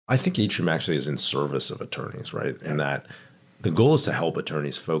I think Atrium actually is in service of attorneys, right? And that the goal is to help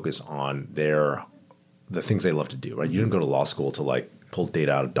attorneys focus on the things they love to do, right? You didn't go to law school to like pull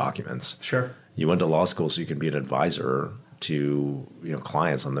data out of documents. Sure. You went to law school so you can be an advisor to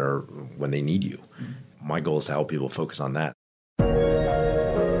clients on when they need you. Mm-hmm. My goal is to help people focus on that.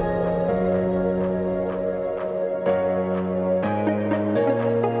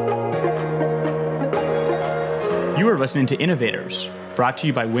 You are listening to Innovators, brought to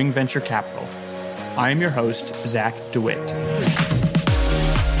you by Wing Venture Capital. I am your host, Zach DeWitt.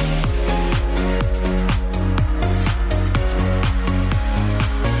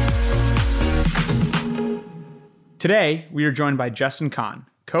 Today, we are joined by Justin Kan,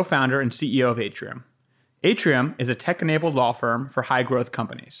 co-founder and CEO of Atrium. Atrium is a tech-enabled law firm for high-growth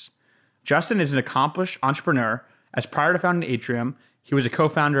companies. Justin is an accomplished entrepreneur, as prior to founding Atrium, he was a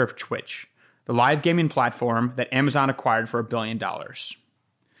co-founder of Twitch, the live gaming platform that Amazon acquired for $1 billion.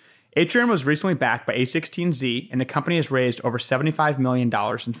 Atrium was recently backed by A16Z, and the company has raised over $75 million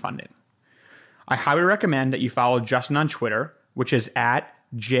in funding. I highly recommend that you follow Justin on Twitter, which is at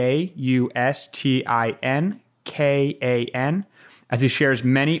JUSTINKAN, as he shares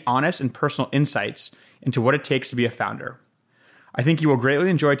many honest and personal insights into what it takes to be a founder. I think you will greatly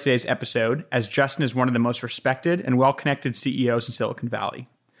enjoy today's episode, as Justin is one of the most respected and well-connected CEOs in Silicon Valley.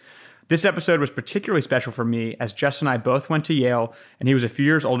 This episode was particularly special for me, as Justin and I both went to Yale, and he was a few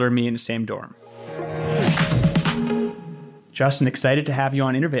years older than me in the same dorm. Justin, excited to have you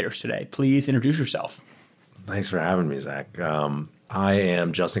on Innovators today. Please introduce yourself. Thanks for having me, Zach. I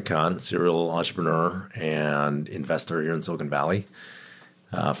am Justin Kan, serial entrepreneur and investor here in Silicon Valley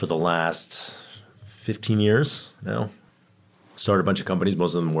for the last 15 years now. Started a bunch of companies.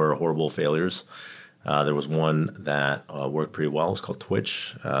 Most of them were horrible failures. There was one that worked pretty well. It's called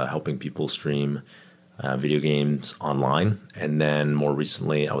Twitch, helping people stream video games online. And then more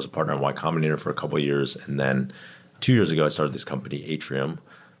recently, I was a partner at Y Combinator for a couple of years. And then 2 years ago, I started this company, Atrium,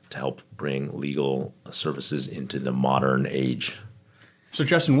 to help bring legal services into the modern age. So,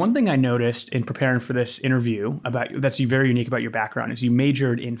 Justin, one thing I noticed in preparing for this interview that's very unique about your background is you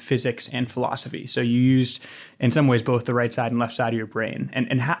majored in physics and philosophy. So you used, in some ways, both the right side and left side of your brain.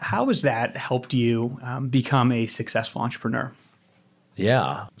 And how has that helped you become a successful entrepreneur?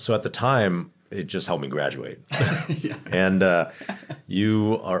 Yeah. So at the time, it just helped me graduate. Yeah. And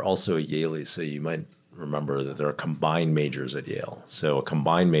you are also a Yaley, so you might remember that there are combined majors at Yale. So a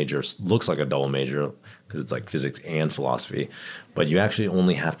combined major looks like a double major because it's like physics and philosophy, but you actually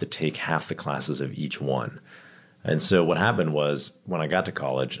only have to take half the classes of each one. And so what happened was when I got to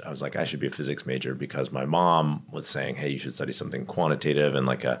college, I was like, I should be a physics major because my mom was saying, hey, you should study something quantitative and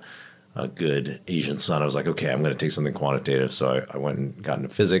like a good Asian son. I was like, okay, I'm going to take something quantitative. So I went and got into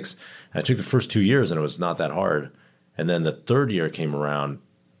physics. And I took the first 2 years and it was not that hard. And then the third year came around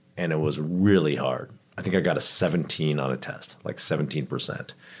and it was really hard. I think I got a 17 on a test, like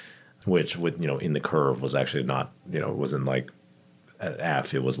 17%, which in the curve was actually not, it wasn't like an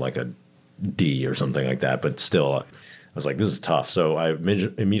F, it was like a D or something like that. But still, I was like, this is tough. So I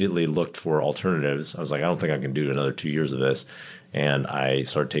immediately looked for alternatives. I was like, I don't think I can do another 2 years of this. And I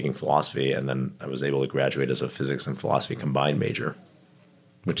started taking philosophy, and then I was able to graduate as a physics and philosophy combined major,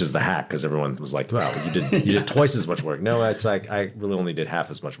 which is the hack because everyone was like, wow, you did twice as much work. No, it's like I really only did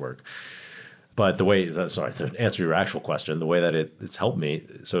half as much work. But to answer your actual question, the way that it's helped me,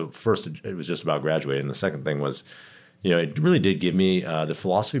 so first it was just about graduating. The second thing was, it really did give me, the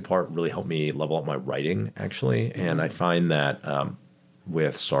philosophy part really helped me level up my writing, actually. And I find that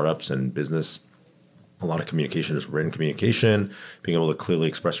with startups and business, a lot of communication is written communication. Being able to clearly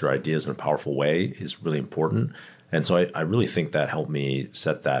express your ideas in a powerful way is really important. And so I really think that helped me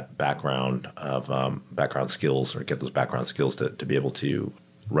set that background of background skills, or get those background skills to be able to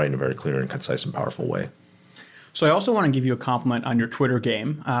write in a very clear and concise and powerful way. So I also want to give you a compliment on your Twitter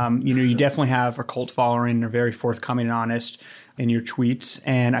game. You definitely have a cult following and are very forthcoming and honest in your tweets.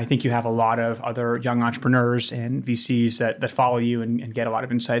 And I think you have a lot of other young entrepreneurs and VCs that follow you and get a lot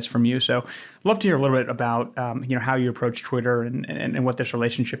of insights from you. So I'd love to hear a little bit about how you approach Twitter and what this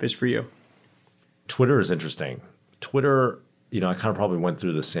relationship is for you. Twitter is interesting. Twitter, I kind of probably went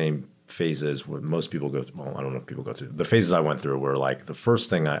through the same phases where most people go through. Well, I don't know if people go through. The phases I went through were like the first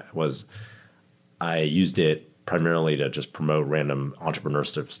thing I used it primarily to just promote random entrepreneur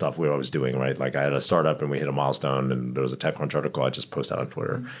stuff we were always doing, right? Like I had a startup and we hit a milestone and there was a TechCrunch article I just posted on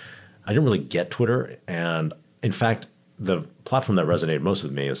Twitter. Mm-hmm. I didn't really get Twitter. And in fact, the platform that resonated most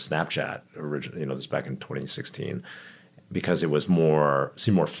with me was Snapchat originally, this back in 2016, because it was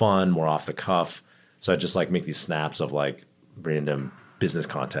seemed more fun, more off the cuff. So I'd just like make these snaps of like random business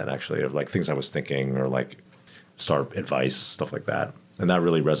content, actually, of like things I was thinking or like startup advice, stuff like that. And that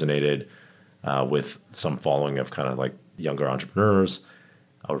really resonated with some following of kind of like younger entrepreneurs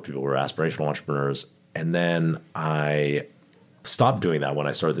or people who were aspirational entrepreneurs. And then I stopped doing that when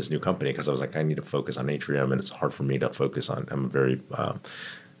I started this new company because I was like, I need to focus on Atrium, and it's hard for me to focus on. I'm a very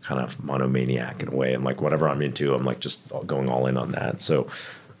kind of monomaniac in a way. And like whatever I'm into, I'm like just going all in on that. So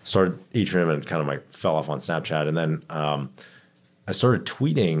started Atrium and kind of like fell off on Snapchat. And then I started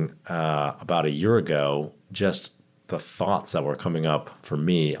tweeting about a year ago, just the thoughts that were coming up for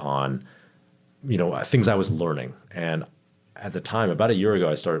me on, things I was learning. And at the time, about a year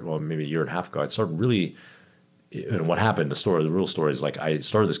ago, maybe a year and a half ago, I started really, what happened, the real story is like I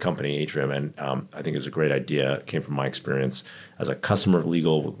started this company, Atrium, and I think it was a great idea. It came from my experience as a customer of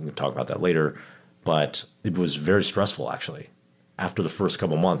legal. We can talk about that later. But it was very stressful, actually. After the first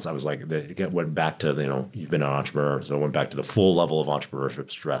couple of months, I was like, went back to, you've been an entrepreneur. So I went back to the full level of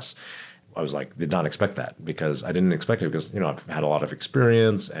entrepreneurship stress. I was like, did not expect that because I didn't expect it because, I've had a lot of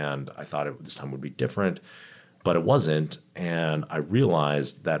experience and I thought this time would be different. But it wasn't, and I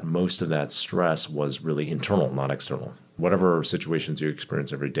realized that most of that stress was really internal, not external. Whatever situations you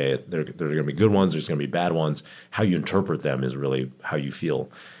experience every day, there are going to be good ones, there's going to be bad ones. How you interpret them is really how you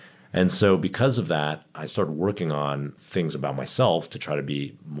feel. And so because of that, I started working on things about myself to try to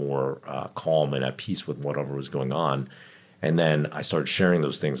be more calm and at peace with whatever was going on. And then I started sharing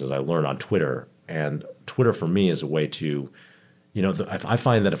those things as I learned on Twitter. And Twitter for me is a way to I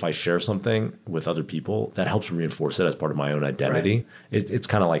find that if I share something with other people, that helps reinforce it as part of my own identity. Right. It's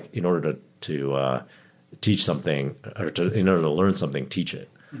kind of like in order to teach something, or in order to learn something, teach it,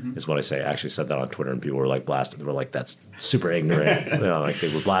 is what I say. I actually said that on Twitter, and people were like blasted. They were like, "That's super ignorant." Like they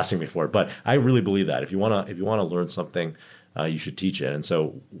were blasting me for it. But I really believe that if you want to learn something, you should teach it. And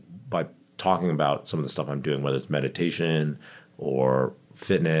so by talking about some of the stuff I'm doing, whether it's meditation or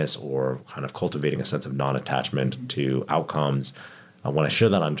fitness or kind of cultivating a sense of non-attachment to outcomes. When I share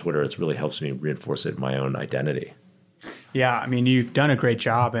that on Twitter, it really helps me reinforce it in my own identity. Yeah, I mean, you've done a great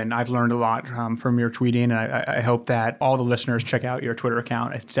job, and I've learned a lot from your tweeting, and I hope that all the listeners check out your Twitter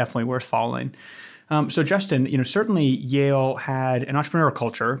account. It's definitely worth following. So Justin, certainly Yale had an entrepreneurial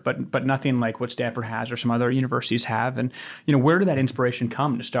culture, but nothing like what Stanford has or some other universities have. And where did that inspiration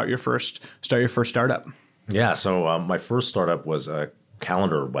come to start your first startup? Yeah, so my first startup was a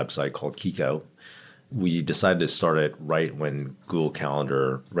calendar website called Kiko. We decided to start it right when Google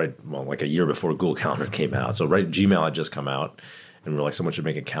Calendar, like a year before Google Calendar came out. So Gmail had just come out, and we're like, someone should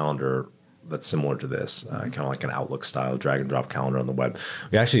make a calendar that's similar to this, kind of like an Outlook style drag and drop calendar on the web.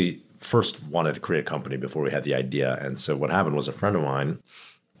 We actually first wanted to create a company before we had the idea. And so what happened was a friend of mine,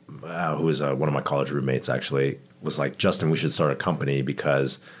 who was one of my college roommates actually, was like, Justin, we should start a company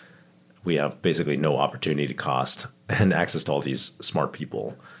because we have basically no opportunity cost and access to all these smart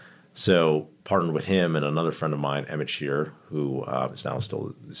people. So partnered with him and another friend of mine, Emmett Shear, who is now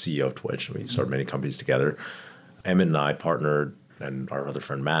still the CEO of Twitch. We started many companies together. Emmett and I partnered, and our other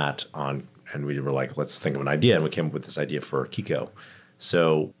friend Matt, and we were like, let's think of an idea. And we came up with this idea for Kiko.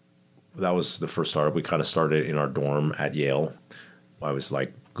 So that was the first startup. We kind of started in our dorm at Yale. I was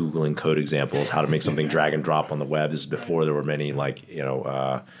like Googling code examples, how to make something drag and drop on the web. This is before there were many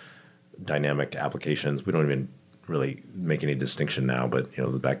dynamic applications. We don't even really make any distinction now, but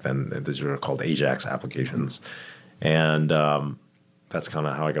back then these were called Ajax applications, and that's kind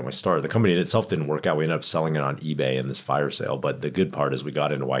of how I got my start. The company itself didn't work out. We ended up selling it on eBay in this fire sale. But the good part is we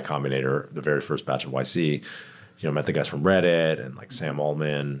got into Y Combinator, the very first batch of YC. Met the guys from Reddit and like Sam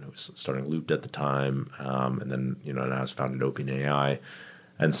Altman, who was starting Looped at the time, and then now has founded OpenAI,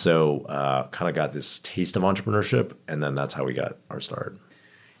 and so kind of got this taste of entrepreneurship, and then that's how we got our start.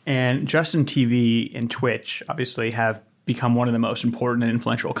 And Justin TV and Twitch obviously have become one of the most important and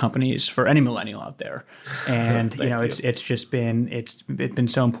influential companies for any millennial out there. And it's been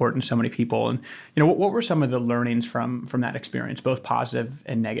so important to so many people. And what were some of the learnings from that experience, both positive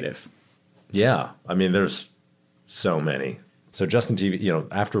and negative? Yeah, I mean, there's so many. So Justin TV,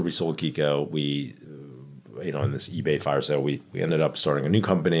 after we sold Kiko, we in this eBay fire sale, we ended up starting a new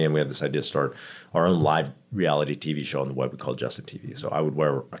company, and we had this idea to start our own live reality TV show on the web we called Justin TV. So I would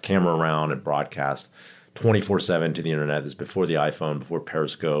wear a camera around and broadcast 24/7 to the internet. This is before the iPhone, before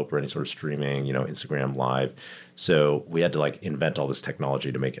Periscope or any sort of streaming, Instagram Live. So we had to invent all this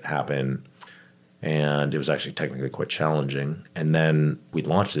technology to make it happen. And it was actually technically quite challenging. And then we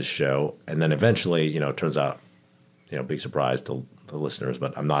launched this show, and then eventually, it turns out, big surprise to the listeners,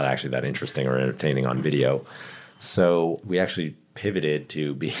 but I'm not actually that interesting or entertaining on video. So we actually pivoted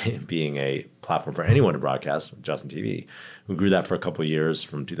to being a platform for anyone to broadcast, Justin TV. We grew that for a couple of years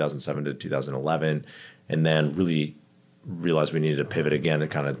from 2007 to 2011, and then really realized we needed to pivot again.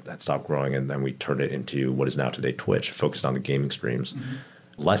 It kind of had stopped growing, and then we turned it into what is now today Twitch, focused on the gaming streams.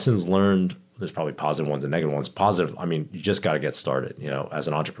 Lessons learned, there's probably positive ones and negative ones. Positive, I mean, you just got to get started. As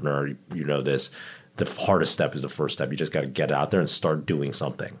an entrepreneur, you know this. The hardest step is the first step. You just got to get out there and start doing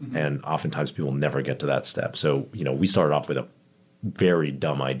something. And oftentimes people never get to that step. So, we started off with a very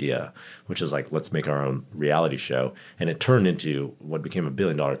dumb idea, which is like, let's make our own reality show. And it turned into what became $1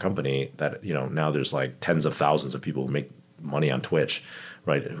 billion company that, now there's like tens of thousands of people who make money on Twitch,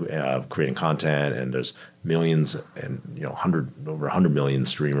 right? Creating content, and there's millions and, over 100 million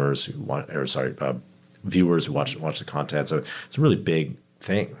streamers who viewers who watch the content. So it's a really big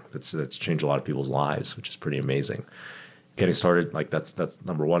thing that's changed a lot of people's lives, which is pretty amazing. Getting started, like that's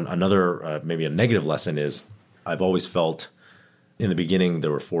number one. Another, maybe a negative lesson is I've always felt in the beginning,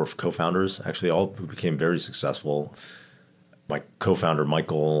 there were 4 co-founders, actually, all who became very successful. My co-founder,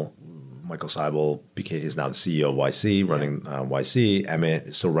 Michael Seibel, is now the CEO of YC, running YC. Emmett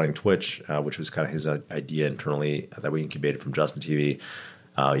is still running Twitch, which was kind of his idea internally that we incubated from Justin TV.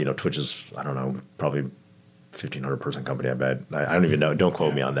 Twitch is, I don't know, probably 1,500 person company, I bet. I don't even know. Don't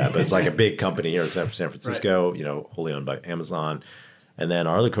quote me on that. But it's like a big company here in San Francisco, right. Wholly owned by Amazon. And then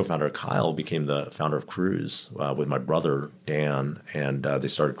our other co-founder, Kyle, became the founder of Cruise with my brother, Dan. And they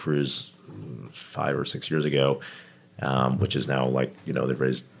started Cruise 5 or 6 years ago, which is now like, they've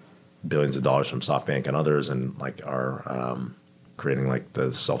raised billions of dollars from SoftBank and others, and like are creating like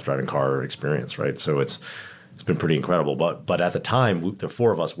the self-driving car experience, right? So it's been pretty incredible. But at the time, the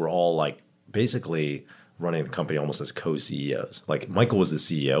 4 of us were all like basically running the company almost as co-CEOs. Like Michael was the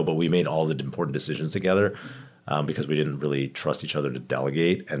CEO, but we made all the important decisions together. Because we didn't really trust each other to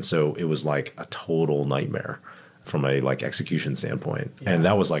delegate. And so it was like a total nightmare from a like execution standpoint. Yeah. And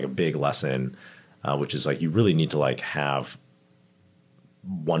that was like a big lesson, which is like you really need to like have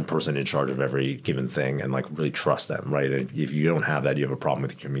one person in charge of every given thing and like really trust them, right? And if you don't have that, you have a problem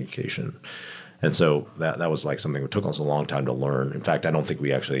with the communication. And so that was like something that took us a long time to learn. In fact, I don't think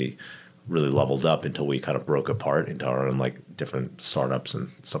we actually really leveled up until we kind of broke apart into our own like different startups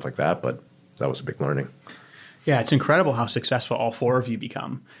and stuff like that. But that was a big learning. Yeah, it's incredible how successful all 4 of you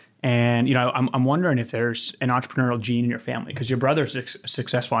become. And, I'm wondering if there's an entrepreneurial gene in your family, because your brother's a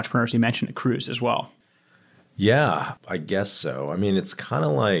successful entrepreneur, as you mentioned, at Cruise as well. Yeah, I guess so. I mean, it's kind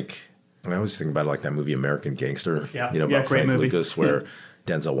of like, I always think about it like that movie American Gangster, about Frank Lucas, where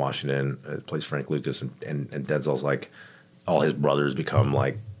Denzel Washington plays Frank Lucas, and Denzel's like, all his brothers become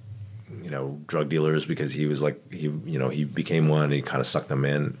like, drug dealers because he was like, he became one and he kind of sucked them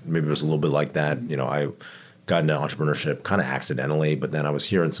in. Maybe it was a little bit like that. I got into entrepreneurship kind of accidentally, but then I was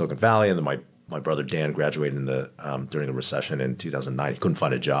here in Silicon Valley, and then my brother Dan graduated during the recession in 2009. He couldn't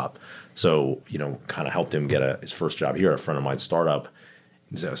find a job, so kind of helped him get his first job here at a friend of mine's startup.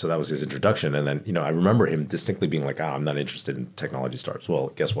 So that was his introduction, and then I remember him distinctly being like, "I'm not interested in technology startups."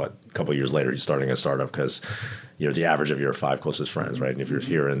 Well, guess what? A couple of years later, he's starting a startup because the average of your 5 closest friends, right? And if you're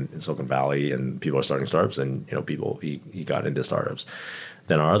here in Silicon Valley and people are starting startups, and he got into startups.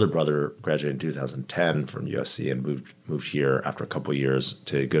 Then our other brother graduated in 2010 from USC and moved here after a couple of years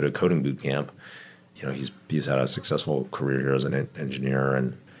to go to coding boot camp. He's had a successful career here as an engineer,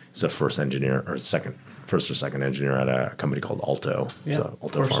 and he's a first or second engineer at a company called Alto,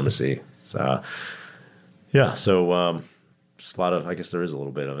 Alto Pharmacy. So, so just a lot of, I guess there is a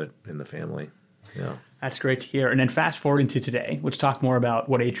little bit of it in the family. Yeah, that's great to hear. And then fast forwarding to today, let's talk more about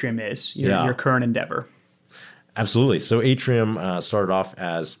what Atrium is, your current endeavor. Absolutely. So Atrium started off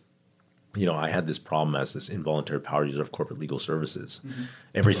as, I had this problem as this involuntary power user of corporate legal services. Mm-hmm.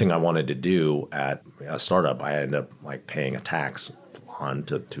 Everything I wanted to do at a startup, I ended up like paying a tax on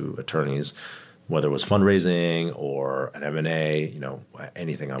to attorneys, whether it was fundraising or an M&A,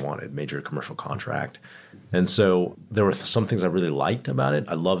 anything I wanted, major commercial contract. And so there were some things I really liked about it.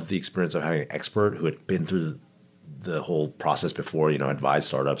 I loved the experience of having an expert who had been through the whole process before, advised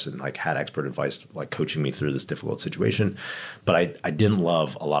startups and like had expert advice, like coaching me through this difficult situation. But I didn't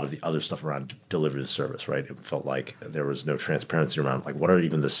love a lot of the other stuff around delivery of the service, right? It felt like there was no transparency around like what are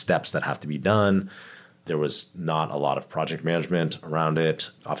even the steps that have to be done. There was not a lot of project management around it.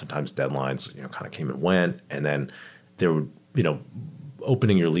 Oftentimes deadlines, kind of came and went. And then there would,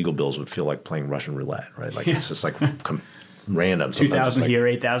 opening your legal bills would feel like playing Russian roulette, right? Like it's just like random. 2,000 here,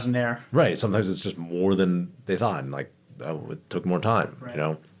 8,000 there. Right. Sometimes it's just more than they thought, and like it took more time.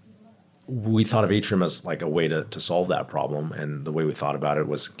 Right. We thought of Atrium as like a way to solve that problem, and the way we thought about it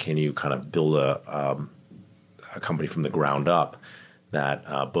was, can you kind of build a company from the ground up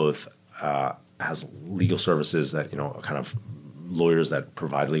that both has legal services that kind of lawyers that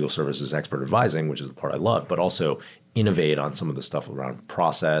provide legal services, expert advising, which is the part I love, but also innovate on some of the stuff around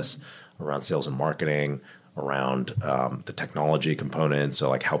process, around sales and marketing, around the technology component. So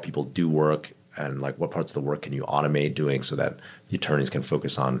like how people do work and like what parts of the work can you automate doing so that the attorneys can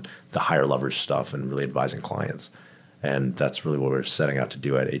focus on the higher leverage stuff and really advising clients. And that's really what we're setting out to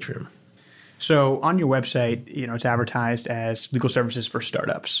do at Atrium. So on your website, it's advertised as legal services for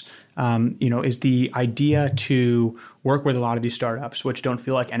startups. Is the idea to work with a lot of these startups, which don't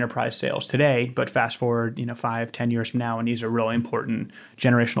feel like enterprise sales today, but fast forward, 5-10 years from now, and these are really important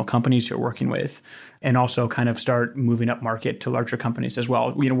generational companies you're working with, and also kind of start moving up market to larger companies as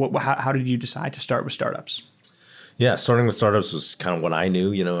well. How did you decide to start with startups? Yeah, starting with startups was kind of what I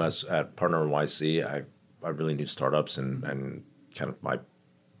knew. As at partner in YC, I really knew startups and kind of my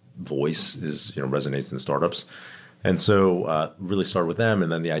voice is resonates in startups, and so really started with them.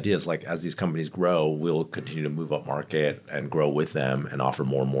 And then the idea is like as these companies grow, we'll continue to move up market and grow with them and offer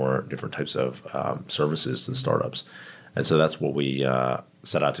more and more different types of services to startups. And so that's what we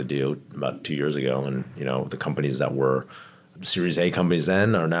set out to do about 2 years ago. And the companies that were Series A companies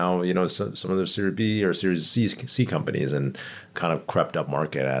then are now some of the Series B or Series C companies, and kind of crept up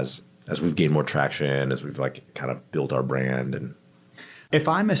market as we've gained more traction, as we've like kind of built our brand. And if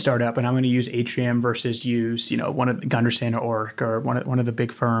I'm a startup and I'm going to use Atrium versus use, one of Gunderson or Orc or one of the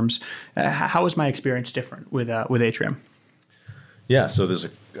big firms, how is my experience different with Atrium? Yeah, so there's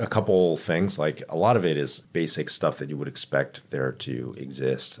a couple things. Like a lot of it is basic stuff that you would expect there to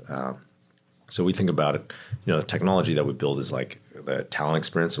exist. So we think about it, the technology that we build is like the talent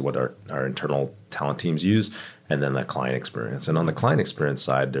experience of what our internal talent teams use, and then the client experience. And on the client experience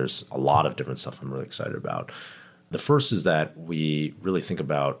side, there's a lot of different stuff I'm really excited about. The first is that we really think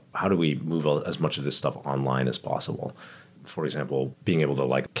about how do we move as much of this stuff online as possible. For example, being able to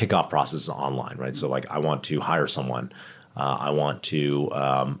like kick off processes online, right? So like I want to hire someone. I want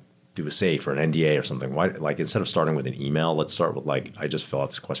to do a SAFE or an NDA or something. Why, like instead of starting with an email, let's start with like I just fill out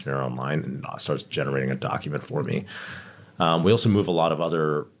this questionnaire online and it starts generating a document for me. We also move a lot of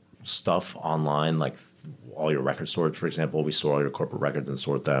other stuff online, like all your record storage, for example. We store all your corporate records and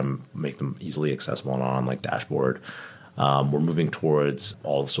sort them, make them easily accessible on an online dashboard. We're moving towards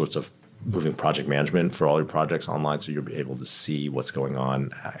all sorts of moving project management for all your projects online, so you'll be able to see what's going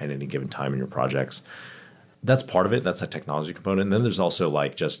on at any given time in your projects. That's part of it. That's a technology component. And then there's also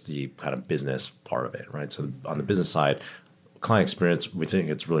like just the kind of business part of it, right? So on the business side, client experience, we think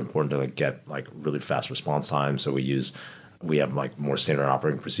it's really important to like get like really fast response time. So we have like more standard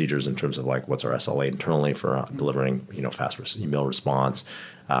operating procedures in terms of like what's our SLA internally for delivering fast email response.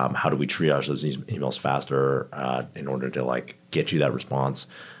 How do we triage those emails faster in order to like get you that response?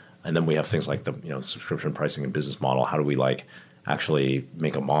 And then we have things like the subscription pricing and business model. How do we like actually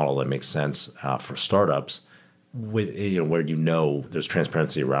make a model that makes sense for startups with where there's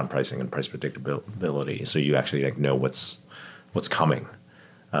transparency around pricing and price predictability, so you actually like know what's coming.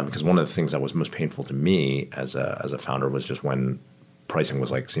 Because one of the things that was most painful to me as a founder was just when pricing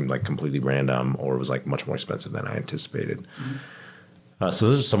was seemed like completely random or was like much more expensive than I anticipated. Mm-hmm. So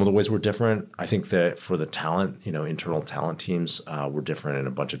those are some of the ways we're different. I think that for the talent, internal talent teams, we're different in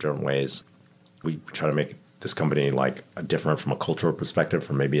a bunch of different ways. We try to make this company like different from a cultural perspective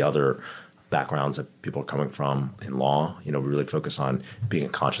from maybe other backgrounds that people are coming from in law. We really focus on being a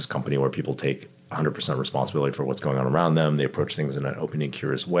conscious company where people take 100% responsibility for what's going on around them. They approach things in an open and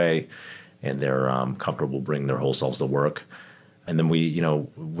curious way, and they're comfortable bringing their whole selves to work. And then we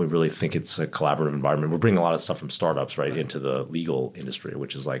really think it's a collaborative environment. We're bringing a lot of stuff from startups right into the legal industry,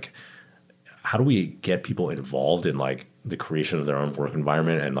 which is like, how do we get people involved in like the creation of their own work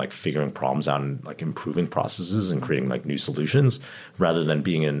environment and like figuring problems out and like improving processes and creating like new solutions, rather than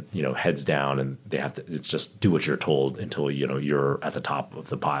being in heads down and it's just do what you're told until you're at the top of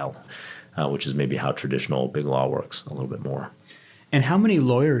the pile, which is maybe how traditional big law works a little bit more. And how many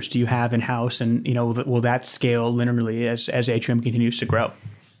lawyers do you have in house, and will that scale linearly as Atrium continues to grow?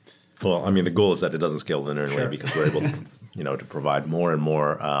 Well, I mean, the goal is that it doesn't scale linearly. Sure. Because we're able to to provide more and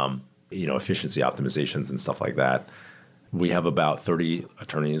more efficiency optimizations and stuff like that. We have about 30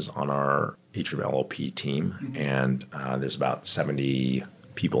 attorneys on our Atrium LLP team, mm-hmm. and there's about 70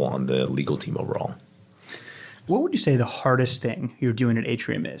 people on the legal team overall. What would you say the hardest thing you're doing at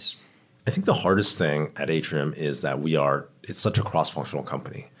Atrium is? I think the hardest thing at Atrium is that it's such a cross-functional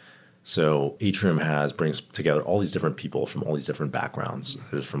company. So Atrium brings together all these different people from all these different backgrounds.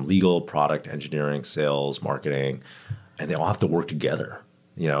 There's from legal, product, engineering, sales, marketing, and they all have to work together,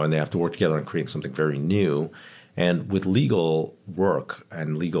 and they have to work together on creating something very new. And with legal work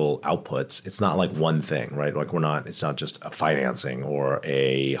and legal outputs, it's not like one thing, right? Like it's not just a financing or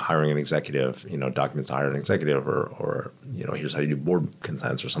a hiring an executive, documents to hire an executive or here's how you do board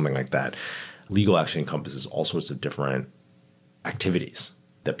consents or something like that. Legal actually encompasses all sorts of different activities.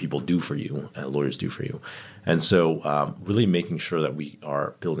 that people do for you, lawyers do for you. And so really making sure that we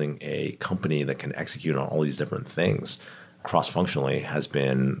are building a company that can execute on all these different things cross-functionally has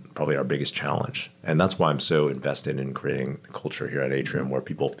been probably our biggest challenge. And that's why I'm so invested in creating the culture here at Atrium where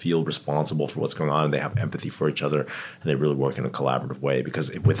people feel responsible for what's going on and they have empathy for each other and they really work in a collaborative way.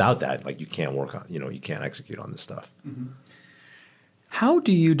 Because without that, like you can't work on, you can't execute on this stuff. Mm-hmm. How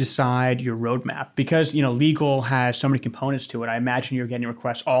do you decide your roadmap? Because, legal has so many components to it. I imagine you're getting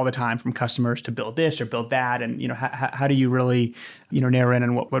requests all the time from customers to build this or build that. And, how do you really, narrow in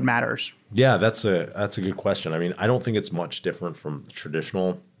on what matters? Yeah, that's a good question. I mean, I don't think it's much different from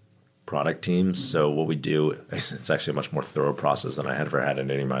traditional product teams. Mm-hmm. So what we do, it's actually a much more thorough process than I had ever had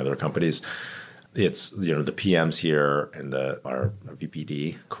in any of my other companies. It's, the PMs here and our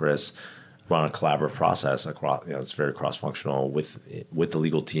VPD, Chris, run a collaborative process across, it's very cross-functional with the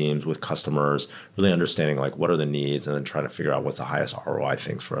legal teams, with customers, really understanding like what are the needs and then trying to figure out what's the highest ROI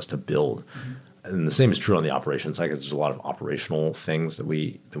things for us to build. Mm-hmm. And the same is true on the operations side because there's a lot of operational things that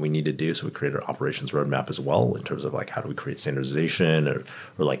we need to do. So we created an operations roadmap as well in terms of like how do we create standardization or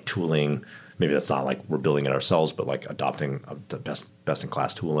like tooling. Maybe that's not like we're building it ourselves, but like adopting the best in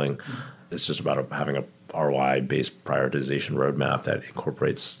class tooling. Mm-hmm. It's just about having a ROI-based prioritization roadmap that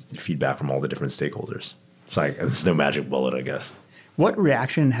incorporates feedback from all the different stakeholders. It's like, it's no magic bullet, I guess. What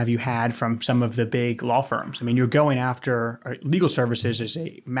reaction have you had from some of the big law firms? I mean, you're going after legal services is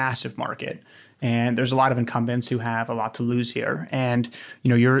a massive market, and there's a lot of incumbents who have a lot to lose here. And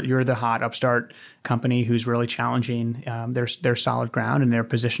you're the hot upstart company who's really challenging their solid ground and their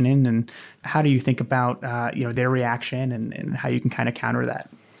positioning. And how do you think about their reaction and how you can kind of counter that?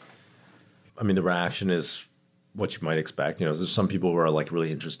 I mean, the reaction is what you might expect. There's some people who are like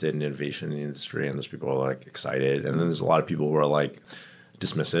really interested in innovation in the industry, and there's people who are like excited, and then there's a lot of people who are like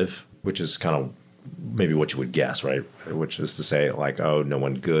dismissive, which is kind of maybe what you would guess, right? Which is to say like, oh, no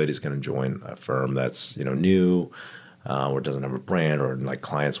one good is going to join a firm that's new or doesn't have a brand, or like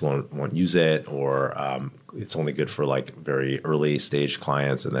clients won't use it, or it's only good for like very early stage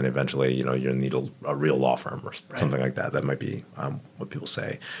clients, and then eventually you're going to need a real law firm or something like that. That might be what people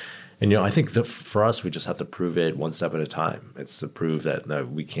say. And, I think for us, we just have to prove it one step at a time. It's to prove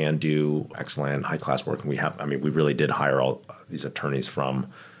that we can do excellent, high-class work. And we really did hire all these attorneys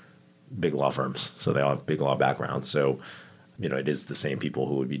from big law firms. So they all have big law backgrounds. So, it is the same people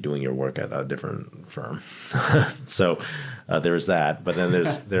who would be doing your work at a different firm. So there's that. But then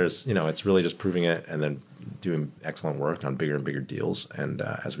there's it's really just proving it and then doing excellent work on bigger and bigger deals. And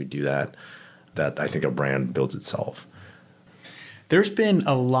as we do that I think a brand builds itself. There's been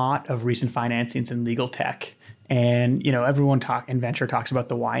a lot of recent financings in legal tech, and everyone in venture talks about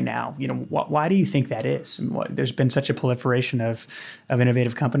the why now. Why do you think that is? And there's been such a proliferation of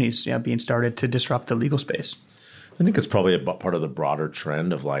innovative companies being started to disrupt the legal space. I think it's probably a part of the broader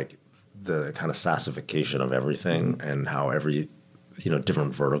trend of like the kind of SaaSification of everything, mm-hmm. and how every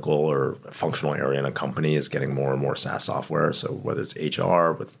different vertical or functional area in a company is getting more and more SaaS software. So whether it's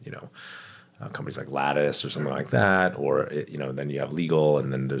HR with companies like Lattice or something like that, or then you have legal,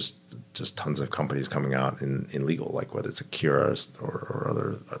 and then there's just tons of companies coming out in legal, like whether it's Akira or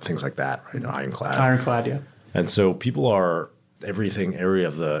other things like that, right? Ironclad, yeah. And so everything area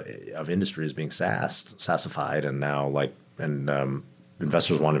of industry is being SaaSified, and now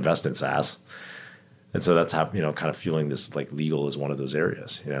investors want to invest in SaaS, and so that's how kind of fueling this. Like legal is one of those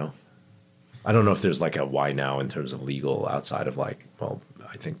areas. I don't know if there's like a why now in terms of legal outside of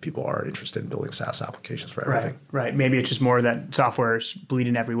I think people are interested in building SaaS applications for everything. Right. Maybe it's just more that software is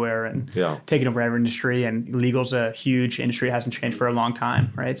bleeding everywhere and taking over every industry, and legal's a huge industry. It hasn't changed for a long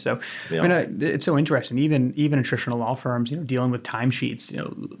time, right? So, it's so interesting. Even in traditional law firms, dealing with timesheets,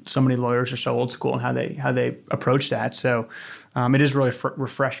 so many lawyers are so old school in how they approach that. So, it is really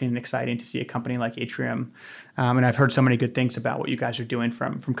refreshing and exciting to see a company like Atrium. And I've heard so many good things about what you guys are doing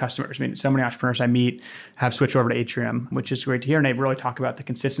from customers. I mean, so many entrepreneurs I meet have switched over to Atrium, which is great to hear. And they really talk about the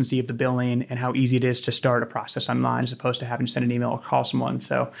consistency of the billing and how easy it is to start a process online as opposed to having to send an email or call someone.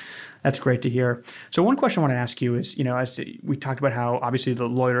 So that's great to hear. So one question I want to ask you is, as we talked about how obviously the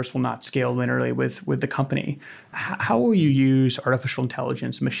lawyers will not scale linearly with the company. How will you use artificial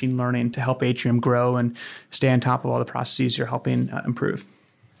intelligence, machine learning to help Atrium grow and stay on top of all the processes you're helping improve?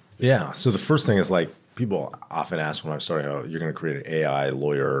 Yeah. So the first thing is people often ask when I'm starting, you're going to create an AI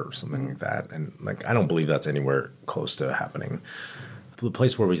lawyer or something like that. And I don't believe that's anywhere close to happening. The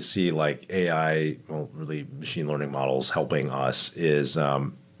place where we see AI, really machine learning models helping us is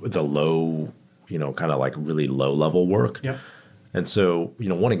the low, kind of really low level work. Yep. And so,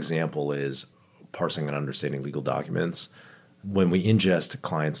 one example is parsing and understanding legal documents. when we ingest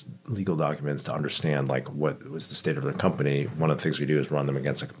clients' legal documents to understand like what was the state of their company, one of the things we do is run them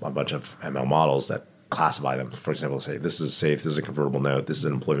against a bunch of ML models that classify them. For example, say this is safe, this is a convertible note, this is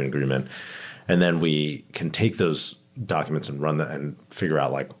an employment agreement, and then we can take those documents and run them and figure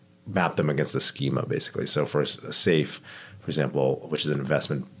out like map them against the schema basically. So for a safe, for example, which is an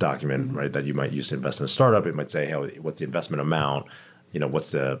investment document, right, that you might use to invest in a startup, it might say, hey, what's the investment amount,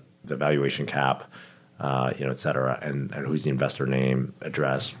 what's the valuation cap, et cetera, and who's the investor name,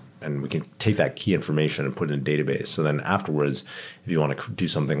 address, and we can take that key information and put it in a database. So then afterwards, if you want to do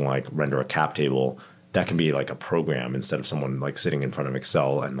something like render a cap table, that can be like a program instead of someone like sitting in front of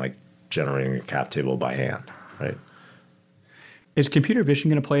Excel and like generating a cap table by hand, right? Is computer vision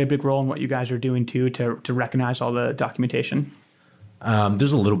going to play a big role in what you guys are doing too to recognize all the documentation?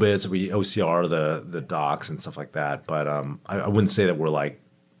 There's a little bit. So we OCR the docs and stuff like that, but I wouldn't say that we're like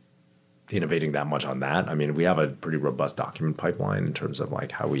innovating that much on that. I mean, we have a pretty robust document pipeline in terms of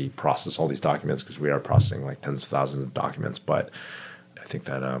like how we process all these documents because we are processing like tens of thousands of documents. But I think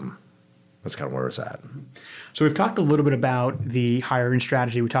that that's kind of where it's at. So we've talked a little bit about the hiring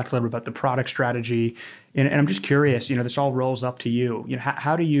strategy. We talked a little bit about the product strategy. And I'm just curious, this all rolls up to you.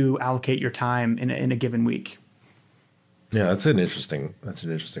 How do you allocate your time in a given week? Yeah, that's an interesting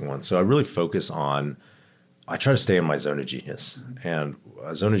one. So I really focus on, I try to stay in my zone of genius. And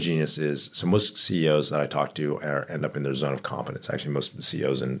a zone of genius is, so most CEOs that I talk to end up in their zone of competence. Actually, most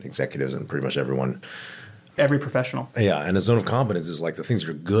CEOs and executives and pretty much everyone. Every professional. Yeah, and a zone of competence is like the things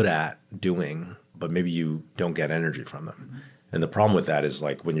you're good at doing, but maybe you don't get energy from them. Mm-hmm. And the problem with that is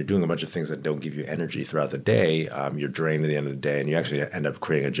like when you're doing a bunch of things that don't give you energy throughout the day, you're drained at the end of the day and you actually end up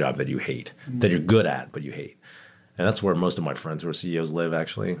creating a job that you hate, that you're good at, but you hate. And that's where most of my friends who are CEOs live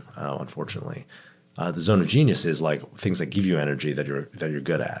actually, unfortunately. The zone of genius is like things that give you energy that you're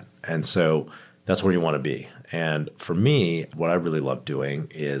good at. And so that's where you want to be. And for me, what I really love doing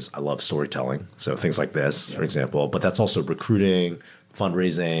is I love storytelling. So things like this, for example, but that's also recruiting,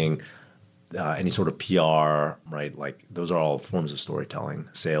 fundraising, any sort of PR, right? Like those are all forms of storytelling,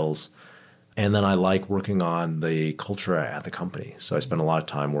 sales. And then I like working on the culture at the company. So I spend a lot of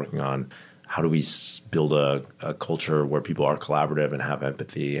time working on how do we build a culture where people are collaborative and have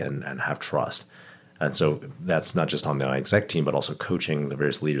empathy and have trust. And so that's not just on the exec team, but also coaching the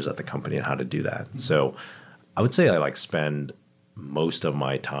various leaders at the company and how to do that. Mm-hmm. So I would say I like spend most of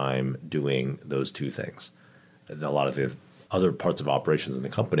my time doing those two things. A lot of the other parts of operations in the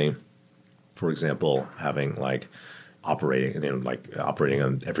company, for example, having like operating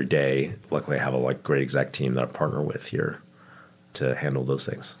on every day. Luckily, I have a great exec team that I partner with here to handle those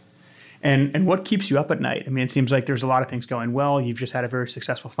things. And what keeps you up at night? I mean, it seems like there's a lot of things going well. You've just had a very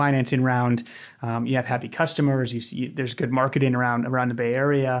successful financing round. You have happy customers. You see there's good marketing around the Bay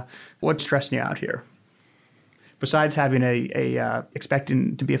Area. What's stressing you out here? Besides having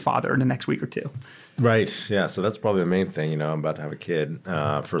expecting to be a father in the next week or two. Right. Yeah. So that's probably the main thing. I'm about to have a kid,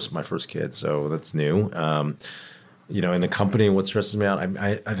 my first kid. So that's new. In the company, what stresses me out,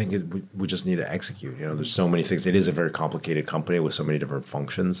 I think we just need to execute. There's so many things. It is a very complicated company with so many different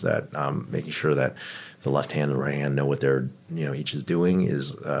functions that making sure that the left hand and the right hand know what they're, each is doing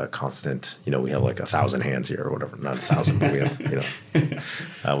is constant. We have like 1,000 hands here or whatever, not 1,000, but we have, we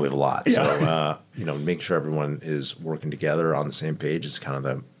have a lot. Yeah. So, making sure everyone is working together on the same page is kind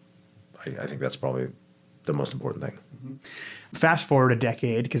of I think that's probably the most important thing. Mm-hmm. Fast forward a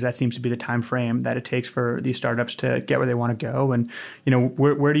decade, because that seems to be the time frame that it takes for these startups to get where they want to go. And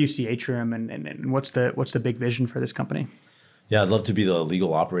where do you see Atrium, and what's the big vision for this company? Yeah, I'd love to be the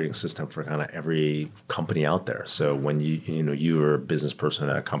legal operating system for kind of every company out there. So when you're a business person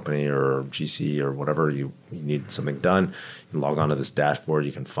at a company or GC or whatever, you need something done, you can log on to this dashboard.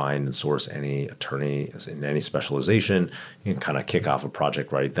 You can find and source any attorney in any specialization. You can kind of kick off a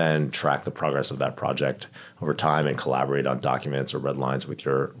project right then, track the progress of that project over time, and collaborate on documents or red lines with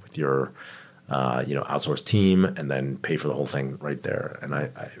your outsourced team, and then pay for the whole thing right there. And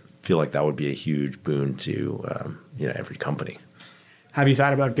I feel like that would be a huge boon to every company. Have you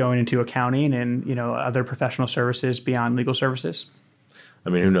thought about going into accounting and other professional services beyond legal services? I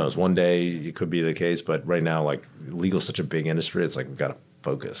mean, who knows? One day it could be the case, but right now, like legal is such a big industry, it's like we've got to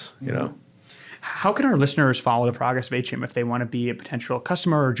focus. How can our listeners follow the progress of Atrium if they want to be a potential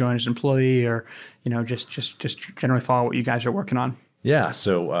customer or join as an employee, or just generally follow what you guys are working on? Yeah,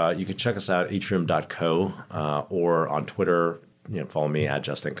 so you can check us out at atrium.co or on Twitter. Follow me at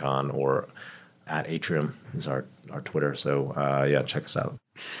Justin Kahn, or at Atrium is our Twitter. So check us out.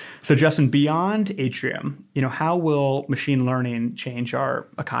 So Justin, beyond Atrium, how will machine learning change our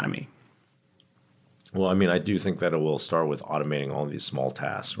economy? Well, I mean, I do think that it will start with automating all of these small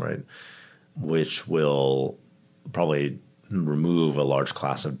tasks, right? Which will probably remove a large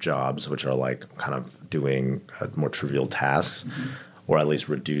class of jobs, which are like kind of doing more trivial tasks, or at least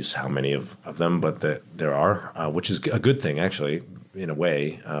reduce how many of them, but there are, which is a good thing, actually, in a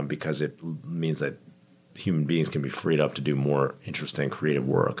way, because it means that human beings can be freed up to do more interesting, creative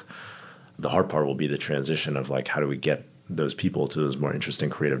work. The hard part will be the transition of like, how do we get those people to those more interesting,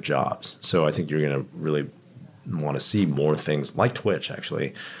 creative jobs? So I think you're going to really want to see more things like Twitch,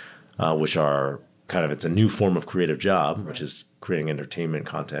 actually, which are kind of, it's a new form of creative job, which is creating entertainment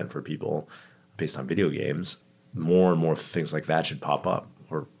content for people based on video games. More and more things like that should pop up,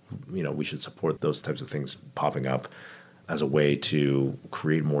 or, we should support those types of things popping up as a way to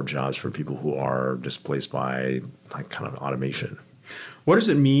create more jobs for people who are displaced by like kind of automation. What does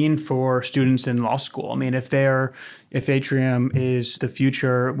it mean for students in law school? I mean, if Atrium is the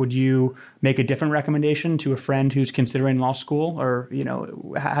future, would you make a different recommendation to a friend who's considering law school? Or,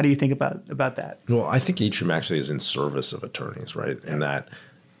 how do you think about that? Well, I think Atrium actually is in service of attorneys, right? And that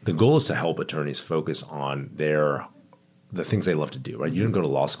the goal is to help attorneys focus on the things they love to do, right? You didn't go to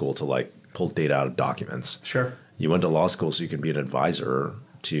law school to like pull data out of documents. Sure. You went to law school so you can be an advisor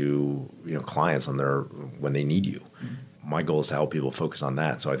to clients when they need you. My goal is to help people focus on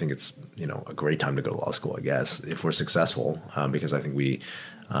that. So I think it's a great time to go to law school, I guess, if we're successful, because I think we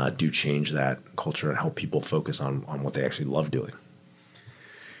do change that culture and help people focus on what they actually love doing.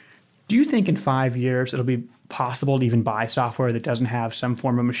 Do you think in 5 years it'll be possible to even buy software that doesn't have some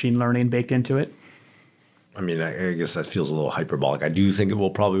form of machine learning baked into it? I mean, I guess that feels a little hyperbolic. I do think it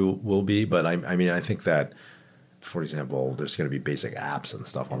will be, but I think that, for example, there's going to be basic apps and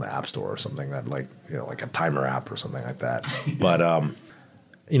stuff on the App Store or something that like a timer app or something like that. But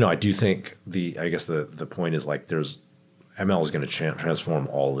I do think the point is like ML is going to transform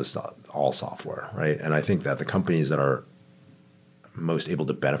all software, right? And I think that the companies that are most able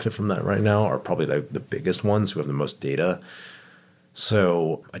to benefit from that right now are probably the biggest ones who have the most data.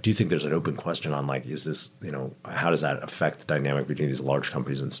 So I do think there's an open question on like, is this, how does that affect the dynamic between these large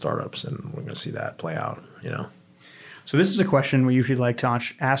companies and startups? And we're going to see that play out, So this is a question we usually like to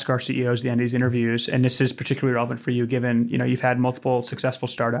ask our CEOs at the end of these interviews, and this is particularly relevant for you given, you've had multiple successful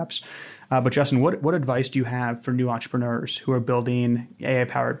startups. But Justin, what advice do you have for new entrepreneurs who are building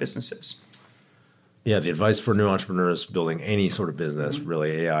AI-powered businesses? Yeah, the advice for new entrepreneurs building any sort of business,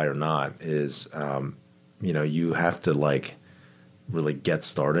 really AI or not, is, you have to like really get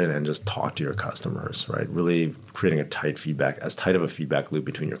started and just talk to your customers, right? Really creating as tight of a feedback loop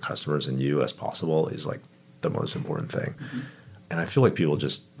between your customers and you as possible is like the most important thing. And I feel like people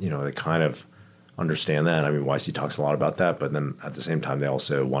just, they kind of understand that. I mean, YC talks a lot about that, but then at the same time, they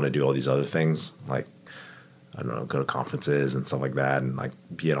also want to do all these other things, like, I don't know, go to conferences and stuff like that, and like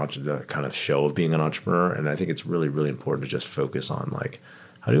be the kind of show of being an entrepreneur. And I think it's really, really important to just focus on like,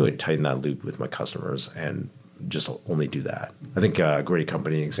 how do I tighten that loop with my customers and just only do that. I think a great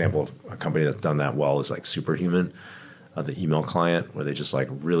example of a company that's done that well is like Superhuman, the email client, where they just like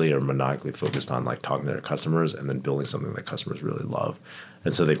really are maniacally focused on like talking to their customers and then building something that customers really love.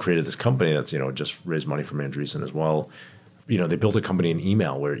 And so they've created this company that's, just raised money from Andreessen as well. They built a company in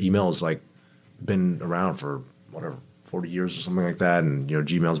email where email has like been around for 40 years or something like that. And,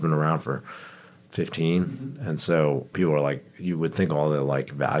 Gmail's been around for 15. Mm-hmm. And so people are like, you would think all the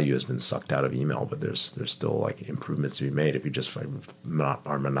like value has been sucked out of email, but there's still like improvements to be made if you just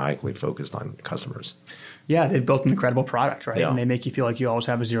are maniacally focused on customers. Yeah, they've built an incredible product, right? Yeah. And they make you feel like you always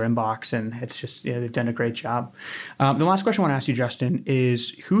have a zero inbox, and it's just, they've done a great job. The last question I want to ask you, Justin, is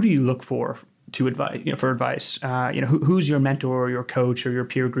who do you look for advice? Who's your mentor or your coach or your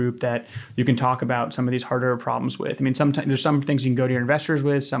peer group that you can talk about some of these harder problems with? I mean, sometimes there's some things you can go to your investors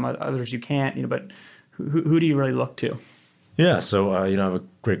with, some others you can't, but who do you really look to? Yeah. So, I have a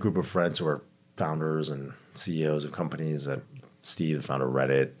great group of friends who are founders and CEOs of companies. That Steve, the founder of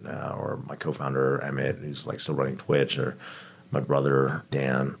Reddit, or my co-founder, Emmett, who's like still running Twitch, or my brother,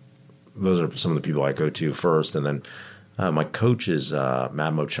 Dan. Those are some of the people I go to first. And then my coach is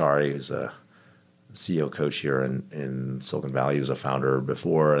Matt Mochari, who's a CEO coach here in Silicon Valley. He was a founder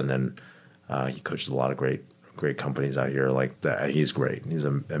before, and then he coaches a lot of great companies out here. Like that, he's great. He's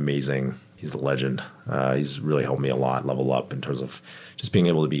amazing. He's a legend. He's really helped me a lot level up in terms of just being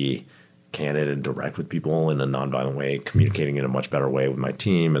able to be candid and direct with people in a nonviolent way, communicating in a much better way with my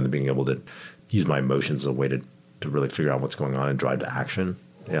team, and then being able to use my emotions as a way to really figure out what's going on and drive to action.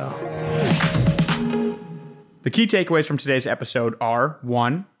 Yeah. The key takeaways from today's episode are: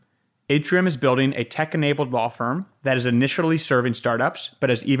 1, Atrium is building a tech-enabled law firm that is initially serving startups, but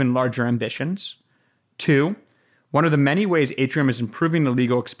has even larger ambitions. 2, one of the many ways Atrium is improving the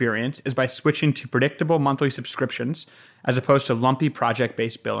legal experience is by switching to predictable monthly subscriptions as opposed to lumpy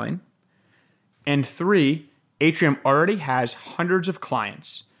project-based billing. And 3, Atrium already has hundreds of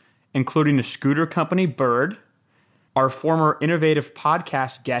clients, including the scooter company Bird, our former innovative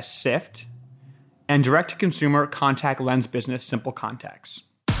podcast guest Sift, and direct-to-consumer contact lens business Simple Contacts.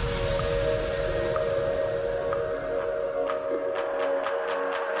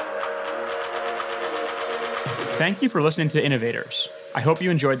 Thank you for listening to Innovators. I hope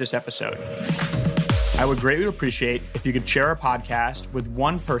you enjoyed this episode. I would greatly appreciate if you could share our podcast with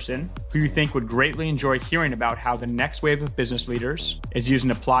one person who you think would greatly enjoy hearing about how the next wave of business leaders is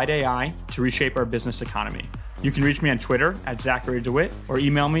using applied AI to reshape our business economy. You can reach me on Twitter at Zachary DeWitt or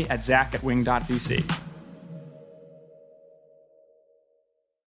email me at zach@wing.vc.